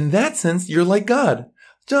 So in that sense, you're like God.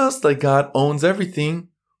 Just like God owns everything.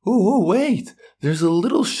 Ooh, wait. There's a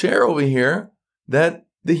little share over here that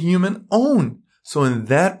the human own. So in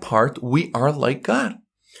that part, we are like God.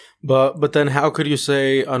 But then how could you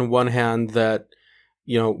say on one hand that,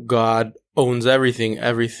 God owns everything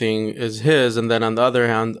is his, and then on the other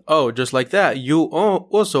hand, just like that, you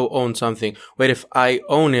also own something. Wait, if I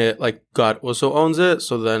own it, like God also owns it,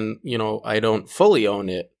 so then, I don't fully own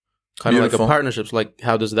it. Kind of like a partnership. So like,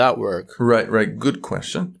 how does that work? Right. Good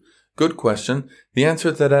question. The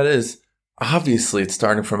answer to that is, obviously, it's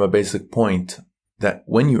starting from a basic point that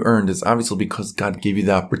when you earned, it's obviously because God gave you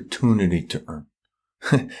the opportunity to earn.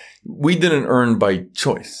 We didn't earn by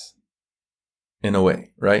choice, in a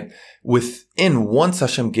way, right? Once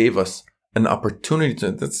Hashem gave us an opportunity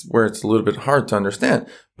to, that's where it's a little bit hard to understand,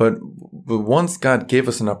 but once God gave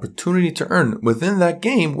us an opportunity to earn, within that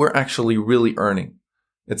game, we're actually really earning.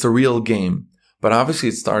 It's a real game. But obviously,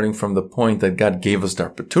 it's starting from the point that God gave us the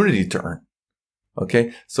opportunity to earn.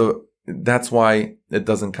 Okay? So that's why it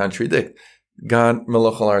doesn't contradict. God,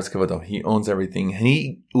 Melech haaretz kevodo, he owns everything. And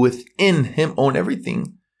he, within him, own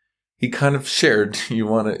everything. He kind of shared.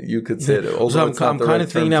 You could say it. Also, so I'm kind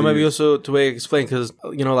of thinking now maybe also to explain, because,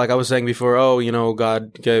 like I was saying before,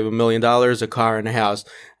 God gave $1 million, a car, and a house.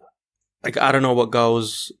 Like, I don't know what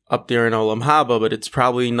goes up there in Olam Haba, but it's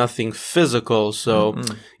probably nothing physical. So,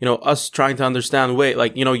 us trying to understand, wait,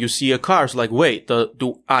 like, you see a car, so like, wait,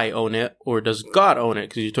 do I own it or does God own it?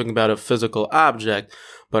 Because you're talking about a physical object.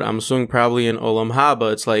 But I'm assuming probably in Olam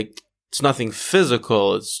Haba, it's like, it's nothing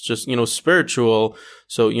physical. It's just, spiritual.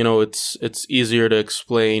 So, it's easier to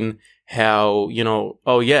explain how,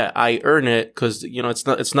 I earn it because,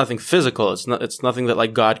 it's nothing physical. It's nothing that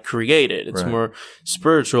like God created. It's more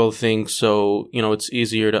spiritual thing. So, it's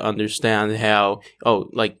easier to understand how,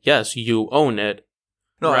 yes, you own it.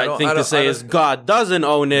 No, right. Thing to say is God doesn't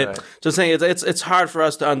own it. Right. Just saying it's hard for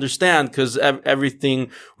us to understand because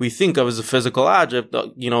everything we think of as a physical object,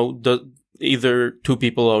 either two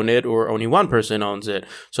people own it or only one person owns it.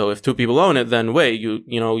 So if two people own it, then wait,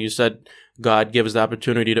 you said God gives the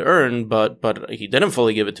opportunity to earn, but he didn't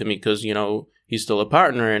fully give it to me because, he's still a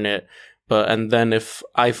partner in it. And then if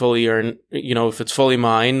I fully earn, if it's fully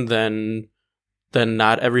mine, then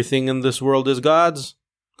not everything in this world is God's.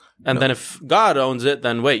 And then if God owns it,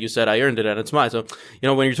 then wait, you said I earned it and it's mine. So,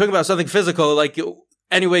 when you're talking about something physical, like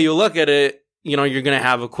any way you look at it, you're going to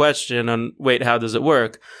have a question on, wait, how does it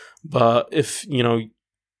work? But if,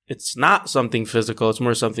 it's not something physical, it's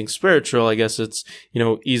more something spiritual, I guess it's,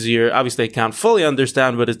 easier. Obviously, I can't fully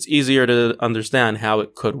understand, but it's easier to understand how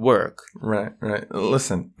it could work. Right.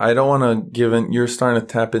 Listen, I don't want to you're starting to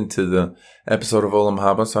tap into the episode of Olam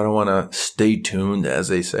Haba, so I don't want to stay tuned, as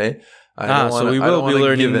they say. So we will be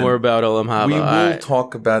learning more about Olam Haba. We will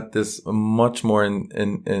talk about this much more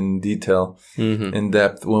in detail, in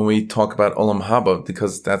depth when we talk about Olam Haba,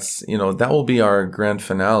 because that's, that will be our grand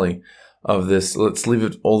finale of this. Let's leave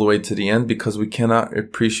it all the way to the end because we cannot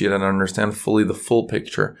appreciate and understand fully the full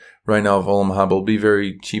picture right now of Olam Haba. It'll be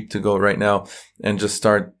very cheap to go right now and just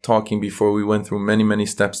start talking before we went through many, many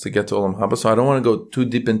steps to get to Olam Haba. So I don't want to go too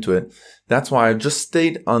deep into it. That's why I just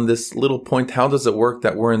stayed on this little point. How does it work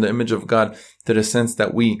that we're in the image of God, to the sense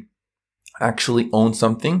that we actually own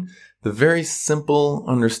something? The very simple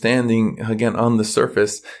understanding, again, on the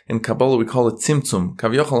surface, in Kabbalah we call it tzimtzum.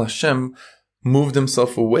 Kavyochel Hashem moved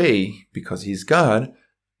himself away, because he's God,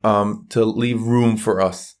 to leave room for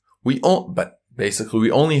us. But basically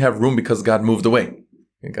we only have room because God moved away.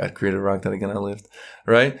 God created a rock that again I lived,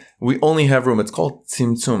 right? We only have room. It's called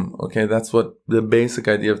tzimtzum. Okay, that's what the basic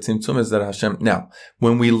idea of tzimtzum is, that Hashem. Now,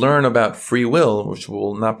 when we learn about free will, which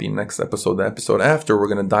will not be next episode, the episode after, we're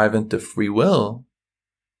going to dive into free will.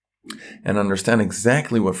 and understand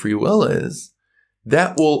exactly what free will is,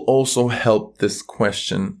 that will also help this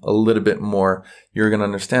question a little bit more. You're going to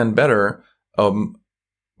understand better,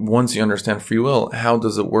 once you understand free will, how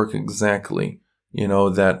does it work exactly?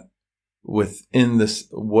 That within this,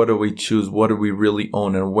 what do we choose? What do we really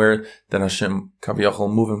own? And where did Hashem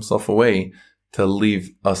Kaviyachol move himself away to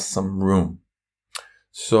leave us some room?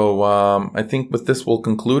 So I think with this we'll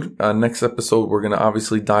conclude. Next episode, we're going to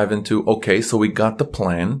obviously dive into, okay, so we got the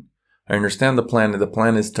plan. I understand the plan. The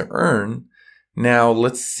plan is to earn. Now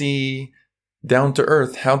let's see, down to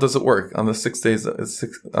earth, how does it work? On the 6 days,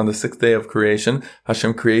 on the 6th day of creation,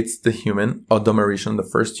 Hashem creates the human, Adam Arishon, the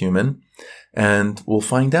first human, and we'll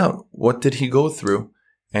find out, what did he go through,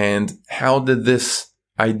 and how did this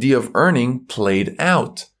idea of earning played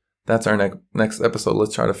out? That's our next episode.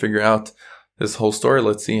 Let's try to figure out this whole story.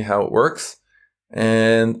 Let's see how it works.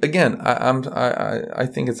 And again, I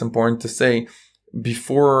think it's important to say,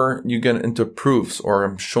 before you get into proofs, or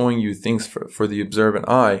I'm showing you things for the observant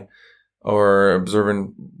eye or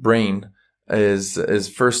observant brain, is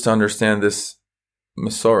first to understand this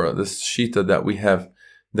Masorah, this Shita that we have,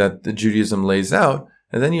 that the Judaism lays out,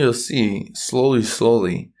 and then you'll see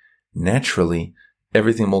slowly, naturally,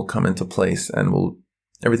 everything will come into place and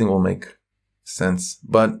everything will make sense.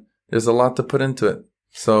 But there's a lot to put into it.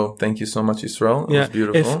 So thank you so much, Yisrael. It was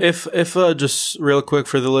beautiful. If just real quick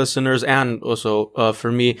for the listeners, and also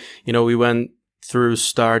for me, we went through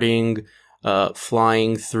starting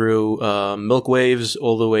flying through milk waves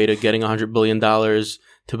all the way to getting $100 billion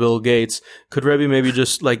to Bill Gates. Could Rebbe maybe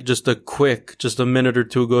just a minute or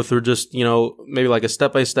two go through just, maybe like a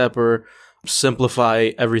step-by-step, or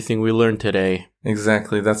simplify everything we learned today?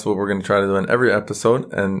 Exactly. That's what we're going to try to do in every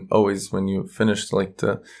episode. And always when you finish,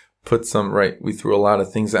 to put we threw a lot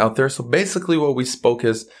of things out there. So basically what we spoke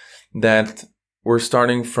is that we're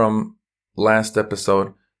starting from last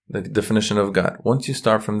episode, the definition of God. Once you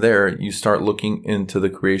start from there, you start looking into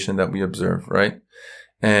the creation that we observe, right?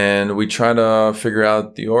 And we try to figure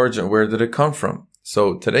out the origin. Where did it come from?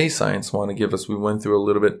 So today's science we went through a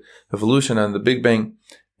little bit evolution and the Big Bang,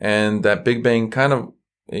 and that Big Bang kind of,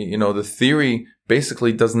 the theory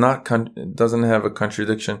basically doesn't have a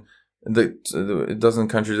contradiction. It doesn't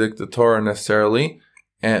contradict the Torah necessarily,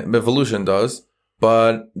 and evolution does.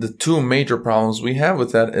 But the two major problems we have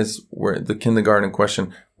with that is where the kindergarten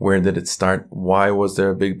question: where did it start? Why was there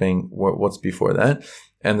a Big Bang? What's before that?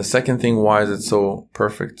 And the second thing, why is it so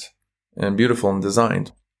perfect and beautiful and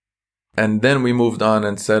designed? And then we moved on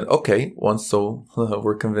and said, okay,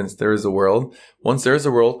 we're convinced there is a world. Once there is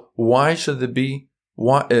a world, why should it be?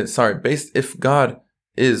 If God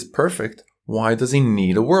is perfect, why does he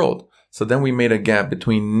need a world? So then we made a gap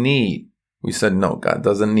between need. We said, no, God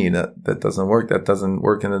doesn't need that. That doesn't work. That doesn't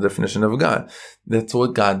work in the definition of God. That's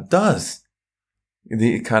what God does.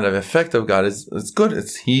 The kind of effect of God is good.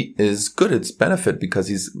 He is good. It's benefit because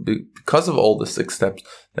of all the 6 steps,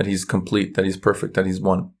 that he's complete, that he's perfect, that he's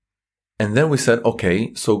one. And then we said,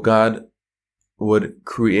 okay, so God would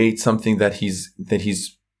create something that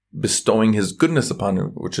he's bestowing his goodness upon,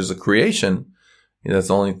 which is a creation. That's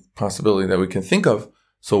the only possibility that we can think of.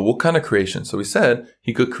 So what kind of creation? So we said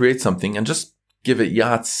he could create something and just give it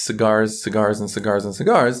yachts, cigars,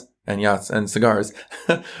 and yachts and cigars,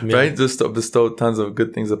 right? Just to bestow tons of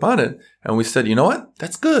good things upon it. And we said, you know what?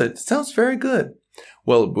 That's good. It sounds very good.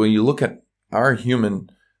 Well, when you look at our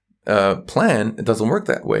human plan, it doesn't work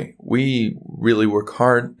that way. We really work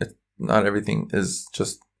hard. Not everything is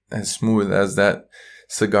just as smooth as that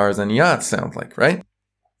cigars and yachts sound like, right?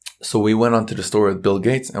 So we went on to the story with Bill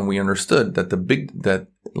Gates, and we understood that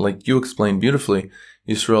like you explained beautifully,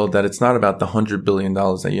 Yisrael, that it's not about the $100 billion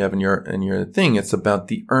that you have in your thing. It's about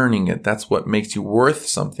the earning it. That's what makes you worth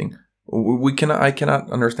something. I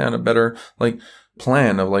cannot understand a better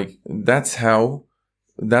plan of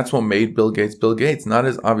that's what made Bill Gates, not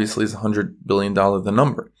as obviously as $100 billion, the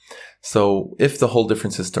number. So if the whole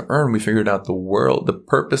difference is to earn, we figured out the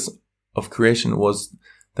purpose of creation was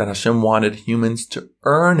that Hashem wanted humans to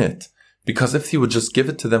earn it. Because if he would just give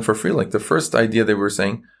it to them for free, like the first idea they were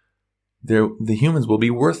saying, the humans will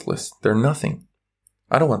be worthless. They're nothing.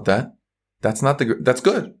 I don't want that. That's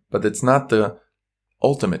good, but it's not the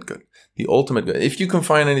ultimate good. The ultimate good. If you can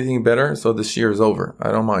find anything better, so this year is over.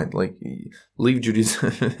 I don't mind. Leave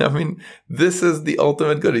Judaism. I mean, this is the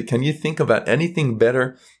ultimate good. Can you think about anything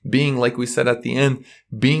better? Being, like we said at the end,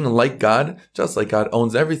 being like God, just like God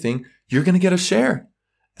owns everything, you're going to get a share.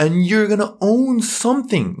 And you're going to own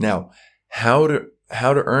something. Now, how to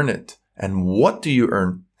earn it and what do you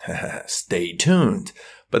earn? Stay tuned.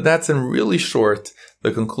 But that's in really short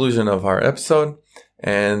the conclusion of our episode.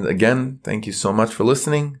 And again, thank you so much for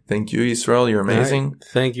listening. Thank you, Israel. You're amazing. All right.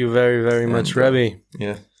 Thank you very, very much, Rebbe.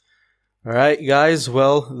 Yeah. All right, guys.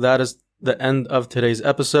 Well, that is the end of today's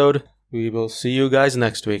episode. We will see you guys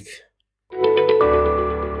next week.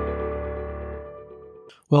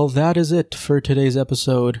 Well, that is it for today's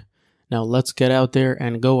episode. Now let's get out there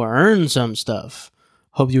and go earn some stuff.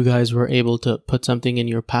 Hope you guys were able to put something in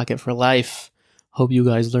your pocket for life. Hope you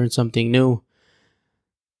guys learned something new.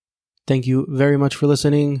 Thank you very much for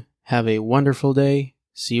listening. Have a wonderful day.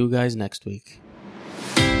 See you guys next week.